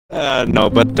No,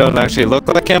 but don't actually look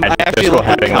like him. I actually look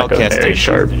like very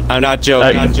sharp. I'm not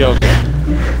joking. I'm joking.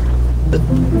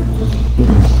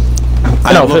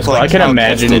 No, Pistol, I can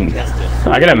imagine.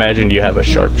 I can imagine you have a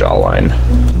sharp jawline.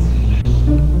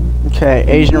 Okay,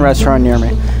 Asian restaurant near me.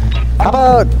 How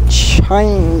about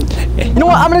Chinese? You know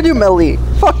what? I'm gonna do Middle East.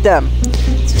 Fuck them.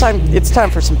 It's time. It's time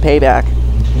for some payback.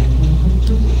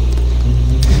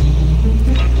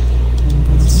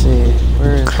 Let's see.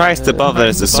 Where is Christ above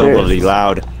us is so really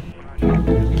loud.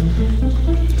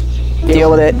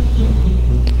 Deal with it.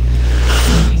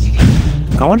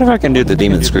 I wonder if I can do the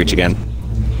demon screech again.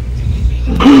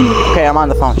 Okay, I'm on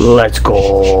the phone. Let's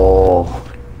go.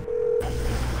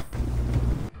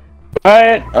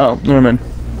 Alright. Oh, never mind.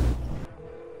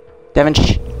 Devin,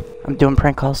 shh. I'm doing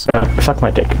prank calls. Suck my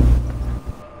dick.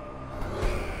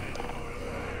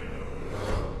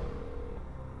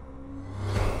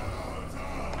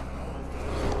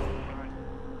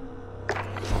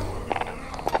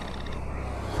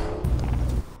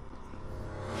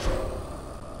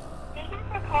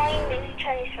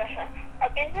 Chinese Restraunt. Our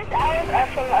business hours are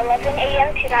from 11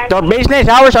 a.m. to 9 The business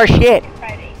hours are shit.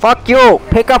 Friday. Fuck you.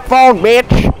 Pick up phone, bitch.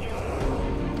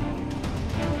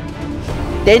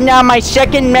 This is now my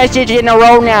second message in a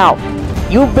row now.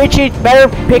 You bitches better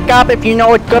pick up if you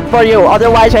know it's good for you.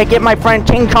 Otherwise, I get my friend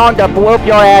King Kong to whoop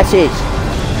your asses.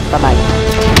 Bye-bye.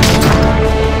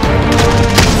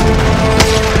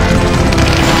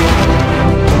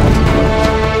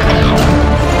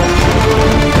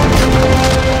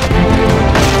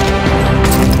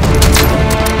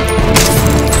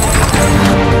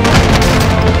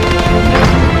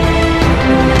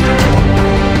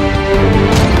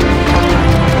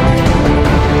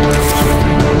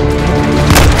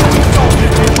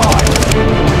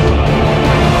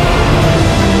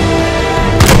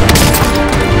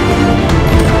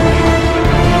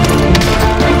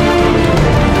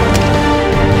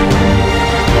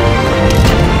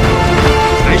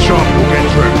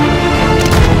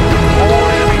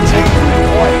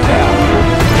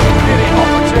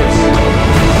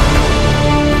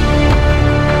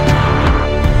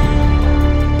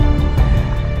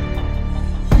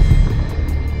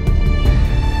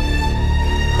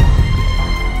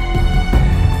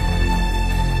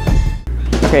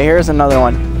 Okay, here's another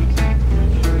one.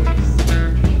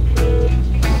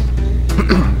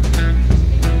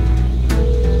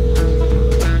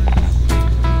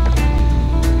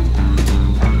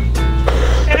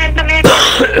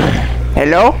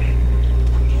 Hello?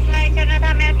 Hi, can I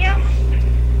come at you?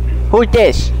 Who's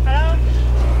this?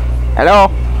 Hello? Hello?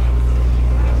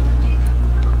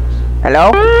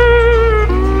 Hello?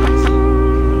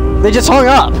 They just hung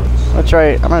up. That's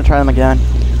right. I'm gonna try them again.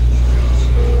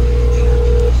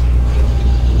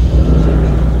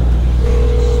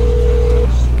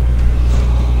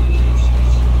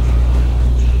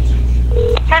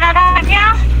 Can I come at you?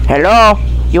 Hello?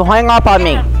 You hung up on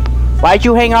me. Why'd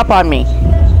you hang up on me?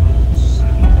 Who's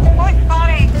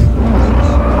calling?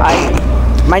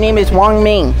 My name is Wang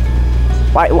Ming.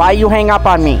 Why you hang up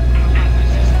on me?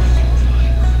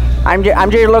 I'm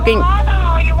just looking. Oh,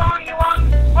 no, you want?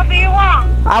 What do you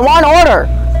want? I want order.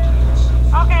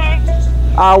 Okay.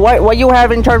 What you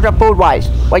have in terms of food wise?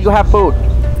 What you have food? What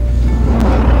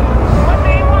do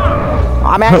you want?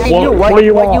 I'm asking you. What do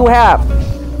you what want? you have?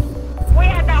 We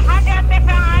have 100 different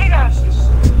items.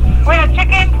 We have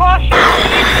chicken, pork,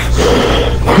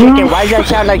 Chicken. Why does that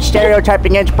sound like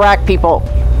stereotyping against black people?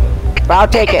 But I'll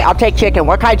take it. I'll take chicken.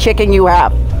 What kind of chicken you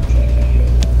have? we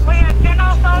have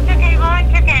General Tso chicken,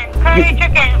 orange chicken, curry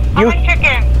chicken, onion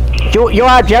chicken. You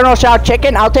have General Tso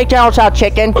chicken? I'll take General Tso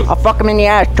chicken. I'll fuck him in the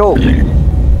ass too.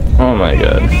 Oh my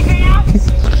god. Anything else?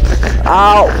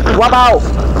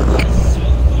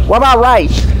 What about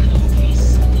rice?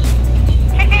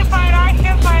 Chicken fried rice,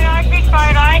 chicken fried rice, beef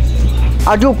fried rice.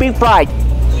 I'll do beef fried.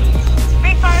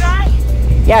 Beef fried rice?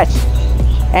 Yes.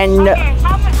 And Okay,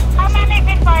 how many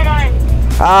beef fried rice?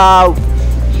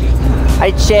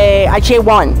 I'd say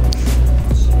one.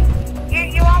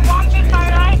 You want one beef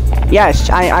fried rice? Yes,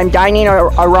 I'm dining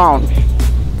around. We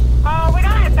don't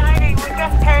have dining, we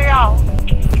just carry out.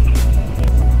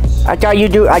 I thought you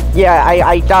do. I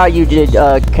thought you did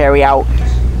carry out.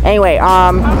 Anyway,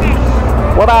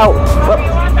 Okay. what about? You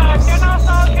want the General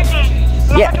Tso chicken?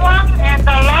 Yeah. Large one and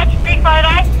the large beef fried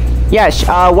rice? Yes.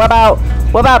 What about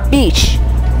beef?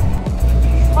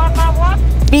 What about what?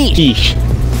 Beef. Fish.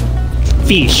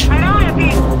 Fish. I don't have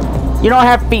beef. You don't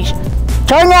have beef.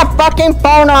 Turn that fucking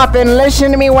phone off and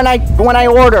listen to me when I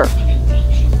order.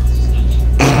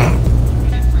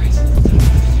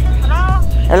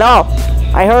 Hello? Hello.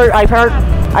 I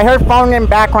heard phone in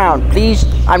background. Please,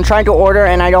 I'm trying to order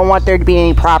and I don't want there to be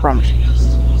any problems.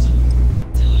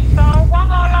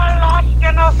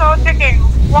 General Soul Chicken.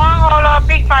 One or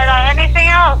big fried rice. Anything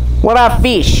else? What about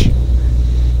fish?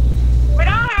 We don't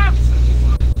have.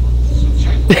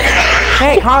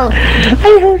 Hey, calm.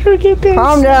 I heard her get pissed.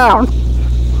 Calm down.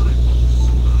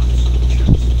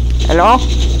 Hello? Let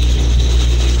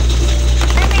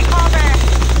me call back.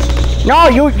 No,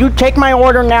 you take my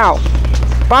order now.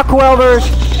 Fuck whoever's.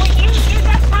 You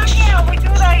just come here. We do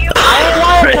that. You. I don't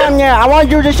want to come here. I want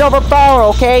to do this over phone,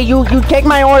 okay? You take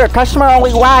my order. Customer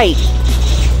only right.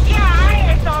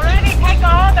 Yeah, it's already take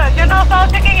the order. General Soul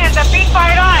Chicken and the big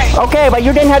fried rice. Okay, but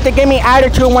you didn't have to give me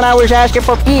attitude when I was asking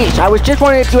for fish. I was just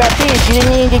wondering if you had fish. You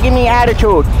didn't need to give me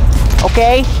attitude.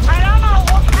 Okay? I don't know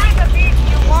what kind of beef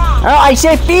you want. Oh, I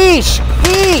said fish.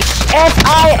 Fish.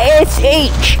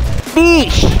 F-I-S-H.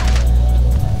 Fish.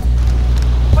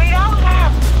 We don't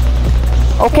have.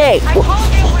 Okay. I told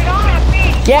you we don't have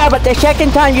beef. Yeah, but the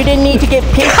second time you didn't need to get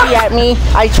pissy at me.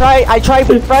 I tried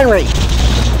to be friendly.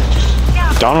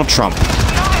 Donald Trump.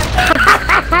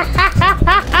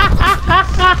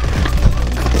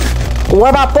 What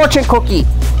about fortune cookie?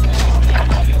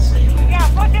 Yeah,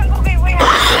 fortune cookie we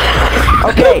have.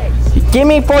 Okay, give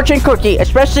me fortune cookie,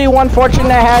 especially one fortune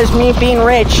that has me being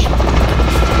rich.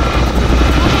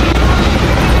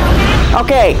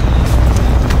 Okay.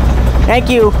 Thank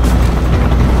you.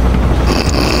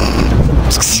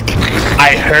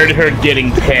 I heard her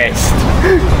getting pissed.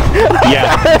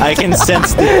 Yeah, I can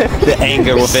sense the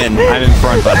anger within. I'm in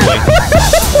front, by the way.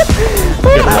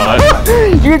 Good luck.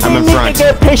 You I'm didn't in need front. to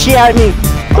get pissy at me.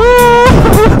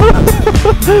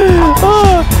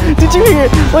 Oh, did you hear?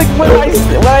 Like when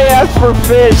I asked for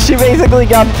fish, she basically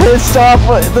got pissed off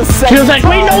the second She was like,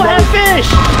 we don't have fish!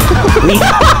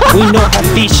 We know have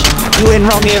fish. You in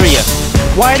wrong area.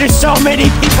 Why are there so many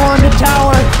people on the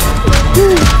tower?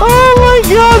 Oh my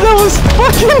god, that was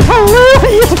fucking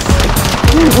hilarious!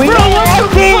 We Bro, don't what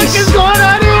have the fuck fish! is going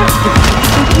on here?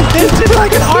 This is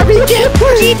like an army camp.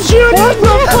 Keep shooting. What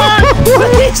the fuck?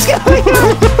 What is going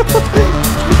on?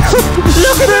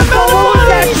 Look at the fellow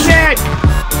on that shit!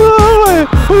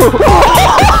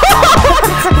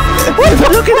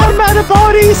 Look at that amount of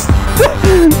bodies.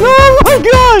 Oh my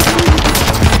god!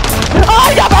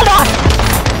 Oh, yeah,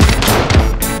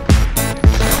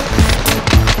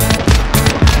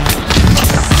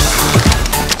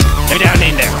 They're down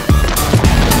in there.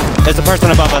 There's a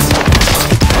person above us.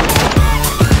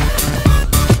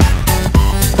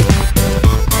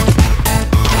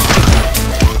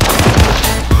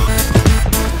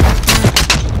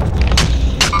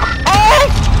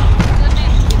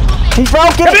 He's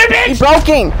broken! He's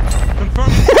broken!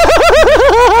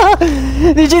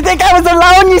 Did you think I was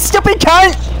alone, you stupid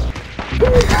cunt?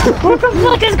 What the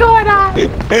fuck is going on?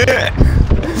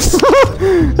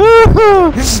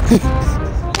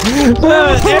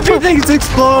 Everything's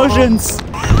explosions.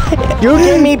 You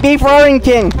give me beef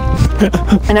Warrington,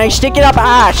 and I stick it up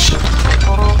ass.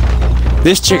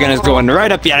 This chicken is going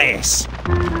right up your ass.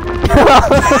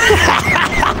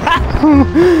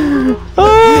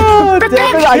 Oh,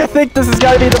 damn it, I think this has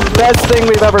got to be the best thing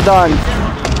we've ever done.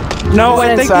 No,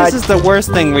 Went I think inside. this is the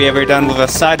worst thing we ever done with a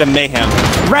side of mayhem.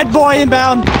 Red boy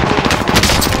inbound.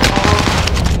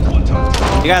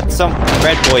 You got some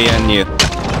red boy in you.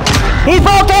 He's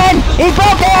broken! He's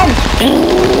broken!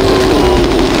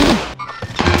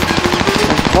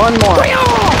 One more.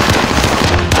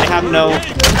 I have no.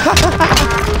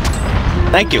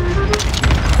 Thank you.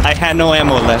 I had no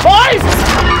ammo left. Boys!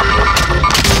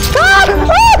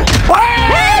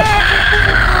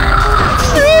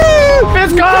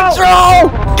 Control!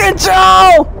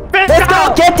 Control! Let's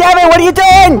go! Get down it! What are you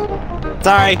doing?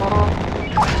 Sorry.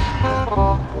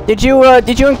 Did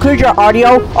you include your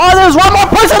audio? Oh, there's one more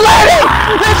person landing!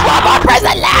 There's one more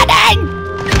person landing!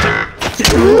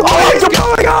 What is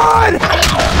going on?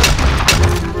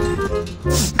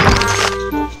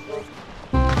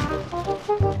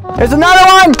 There's another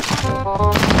one!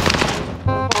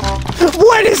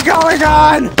 What is going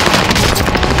on?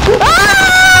 Ah!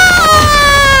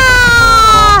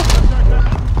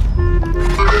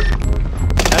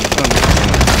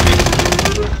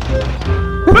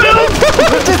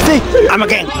 Just see, I'm a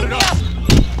king.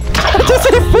 just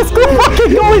see Fiscal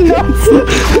fucking going nuts.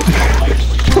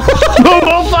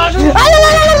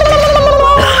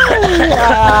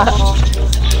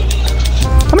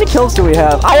 How many kills do we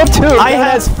have? I have 2. I Dan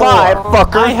have has 5.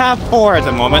 Fucker. I have 4 at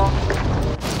the moment.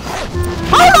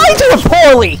 How am I doing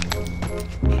poorly?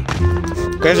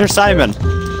 Because you're Simon.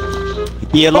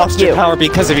 You lost you. your power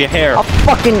because of your hair.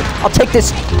 I'll take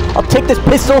this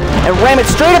pistol and ram it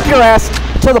straight up your ass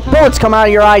until the bullets come out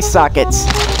of your eye sockets.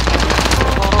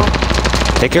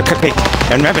 Take your cookie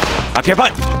and ram it up your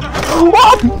butt.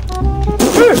 What?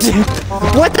 Dude!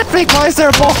 What the freak? Why is there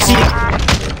a box here?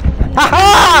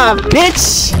 Haha!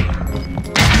 Bitch!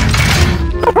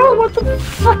 Bro, what the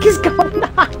fuck is going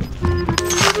on?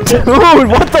 Dude,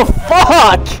 what the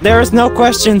fuck? There is no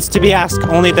questions to be asked,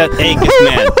 only that egg is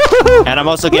man. And I'm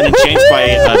also getting changed by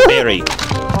a berry.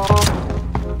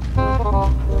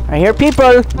 I hear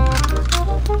people.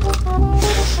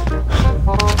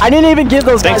 I didn't even give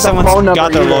those guys a phone number.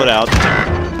 Got their loadout.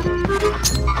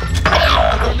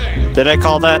 Did I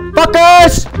call that?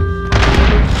 Fuckers!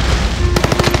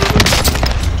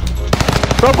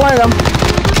 Broke one of them.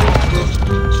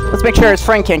 Let's make sure his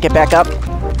friend can't get back up.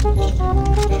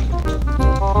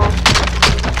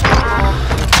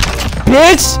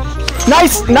 Bitch!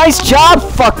 Nice job,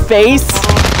 fuckface!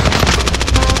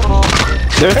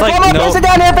 There's like one more no... person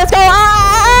down here, let's go!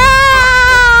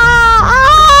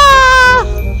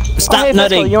 Stop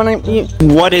nutting!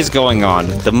 What is going on?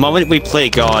 The moment we play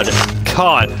God,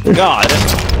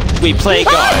 we play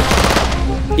God.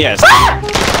 Yes.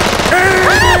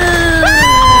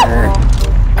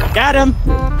 Got him!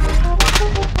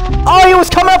 Oh, he was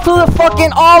coming up through the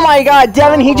fucking... Oh my god,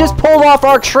 Devin, he just pulled off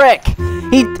our trick.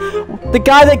 The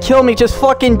guy that killed me just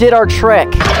fucking did our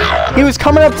trick. He was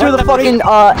coming up through the fucking,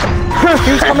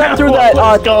 he was coming up through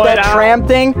that tram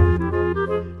thing.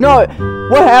 No,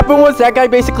 what happened was that guy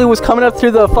basically was coming up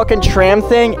through the fucking tram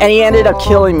thing, and he ended up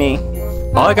killing me.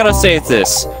 All I gotta say is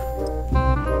this.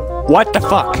 What the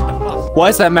fuck? Why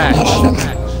is that match?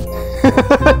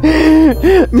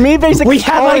 Me basically we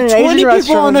have like 20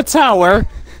 people in the tower.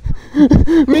 Me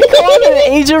calling it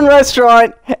an Asian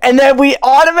restaurant, and then we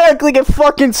automatically get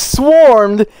fucking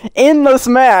swarmed in this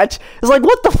match. It's like,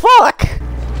 what the fuck?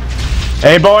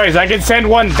 Hey boys, I can send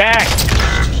one back.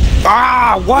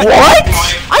 Ah, what? What?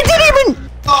 I didn't even...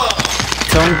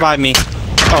 Don't buy me.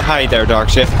 Oh, hi there, dog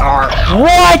shit.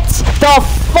 What the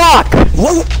fuck?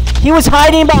 He was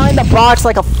hiding behind the box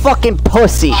like a fucking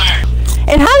pussy.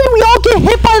 And how did we all get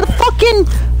hit by the fucking...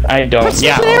 I don't...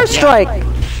 precision airstrike? Yeah.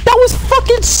 That was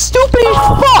fucking stupid as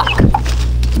fuck!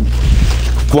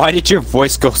 Why did your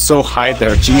voice go so high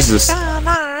there? Jesus.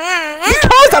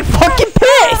 Because I'm fucking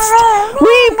pissed!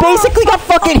 We basically got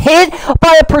fucking hit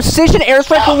by a precision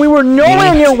airstrike when we were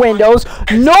nowhere near windows,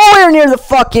 nowhere near the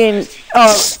fucking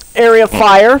area of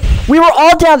fire. We were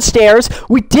all downstairs.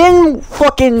 We didn't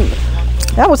fucking...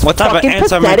 That was what fucking type of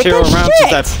pathetic as shit! rounds does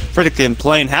that freaking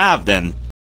plane have then?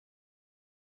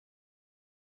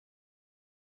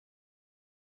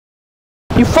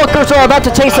 You fuckers are about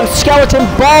to take some skeleton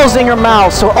balls in your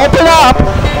mouth, so open up!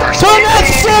 Turn that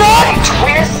shit up!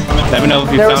 Let me know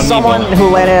if you there found was someone Nemo.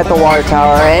 who landed at the water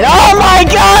tower, and oh my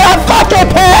god, I'm fucking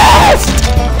pissed!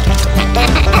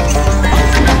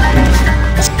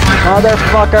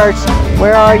 Motherfuckers,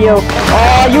 where are you?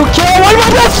 Oh, you killed one of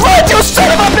my best friends, you son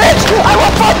of a bitch! I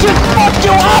will fucking fuck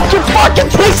you up, you fucking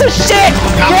piece of shit!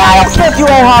 Yeah, I don't care if you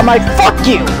ain't hot, Mike, fuck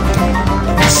you!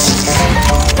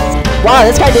 Wow,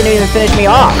 this guy didn't even finish me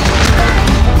off.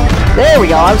 There we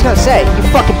go, I was gonna say, you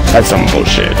fucking... That's some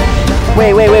bullshit.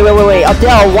 Wait.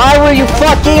 Adele, why were you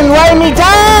fucking letting me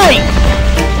die?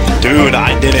 Dude,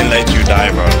 I didn't let you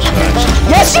die, bro.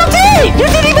 Yes, you did! You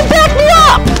didn't even back me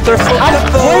up! I'm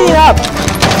cleaning up.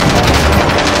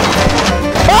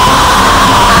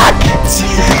 Fuck!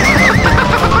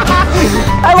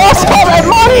 I lost all that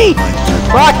money!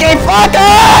 Fucking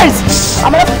fuckers!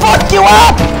 I'm gonna fuck you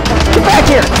up! Get back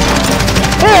here!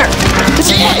 Here! I'm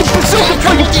so good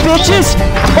for you bitches!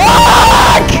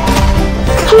 Fuck!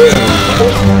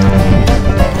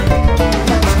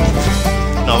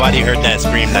 Nobody heard that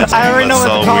scream. That I already know was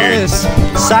what so the call weird. is.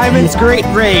 Simon's Great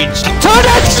Rage. Turn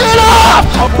that shit off!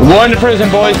 One to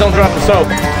prison, boys. Don't drop the soap.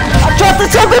 I'll drop the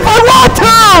soap if I want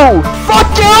to!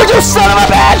 Fuck you son of a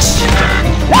bitch!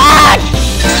 Ah!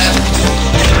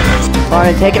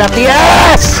 Alright, take it up the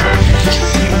ass!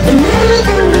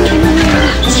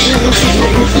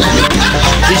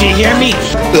 Did you hear me?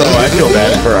 Oh, I feel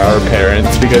bad for our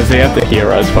parents because they have to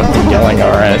hear us fucking yelling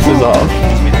our asses off.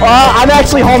 I'm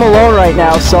actually home alone right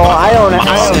now, so I don't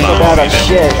feel bad about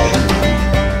shit.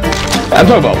 I'm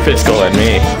talking about Fiscal and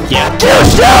me. Yeah.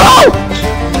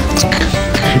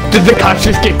 Did the cops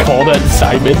just get called at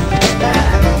Simon?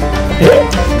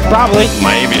 Probably.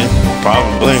 Maybe.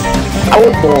 Probably. I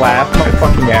would laugh my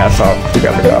fucking ass off if we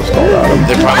got the cops called out.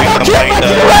 They're probably complained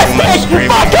too much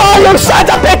screaming. Fuck all you sons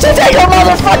of bitches and your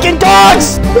motherfucking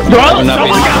dogs! I would not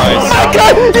be surprised. Oh my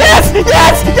god! Yes!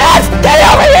 Get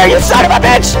over here, you son of a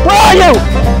bitch! Where are you?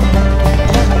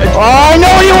 Oh, I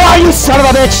know you are, you son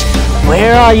of a bitch!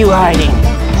 Where are you hiding?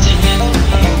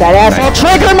 That asshole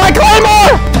triggered my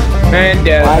claymore! And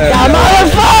What the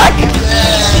motherfuck!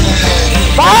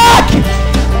 Fuck!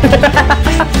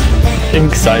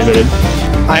 Thanks. excited.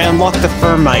 I unlocked the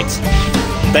thermite.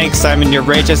 Thanks, Simon. Your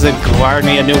rage has acquired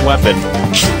me a new weapon.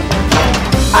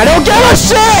 I don't give a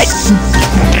shit!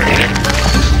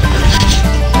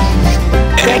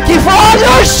 Thank you for all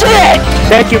your shit!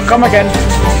 Thank you, come again.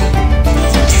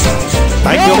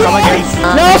 Thank you, come again.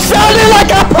 No sounding like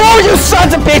a pro, you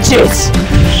sons of bitches!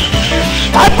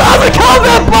 I found the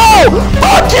combat bow!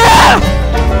 Fuck yeah!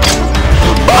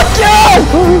 Fuck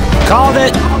you! Called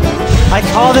it. I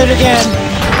called it again.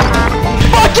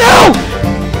 Fuck you!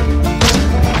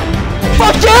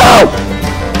 Fuck you!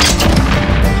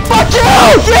 Fuck you!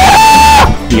 Yeah!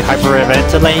 You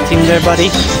hyperventilating there, buddy?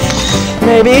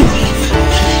 Maybe.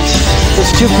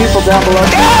 There's 2 people down below.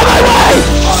 Get out of my way!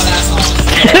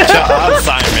 Shut up,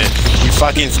 Simon. You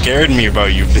fucking scared me, bro,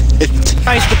 you bitch.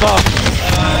 Nice the ball.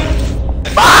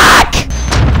 Fuck!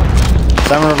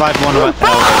 Simon revived one of us.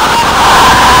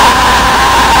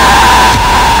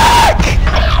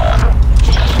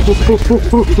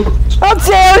 How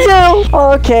dare you!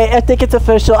 Okay, I think it's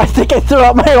official. I think I threw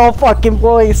out my own fucking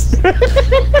voice.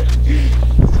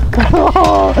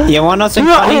 You want something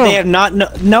funny? They have not.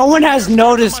 No one has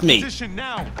noticed me.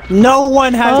 No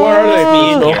one has noticed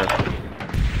me in here.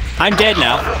 I'm dead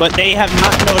now, but they have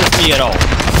not noticed me at all.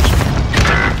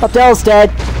 Abdel's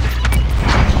dead.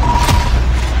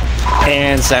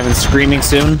 And Simon's screaming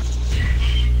soon.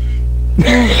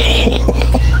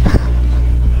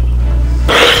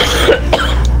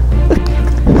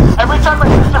 Every time my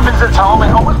sister visits home,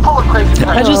 I always pull a crazy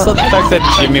I just love the fact that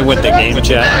Jimmy with the game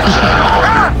chat.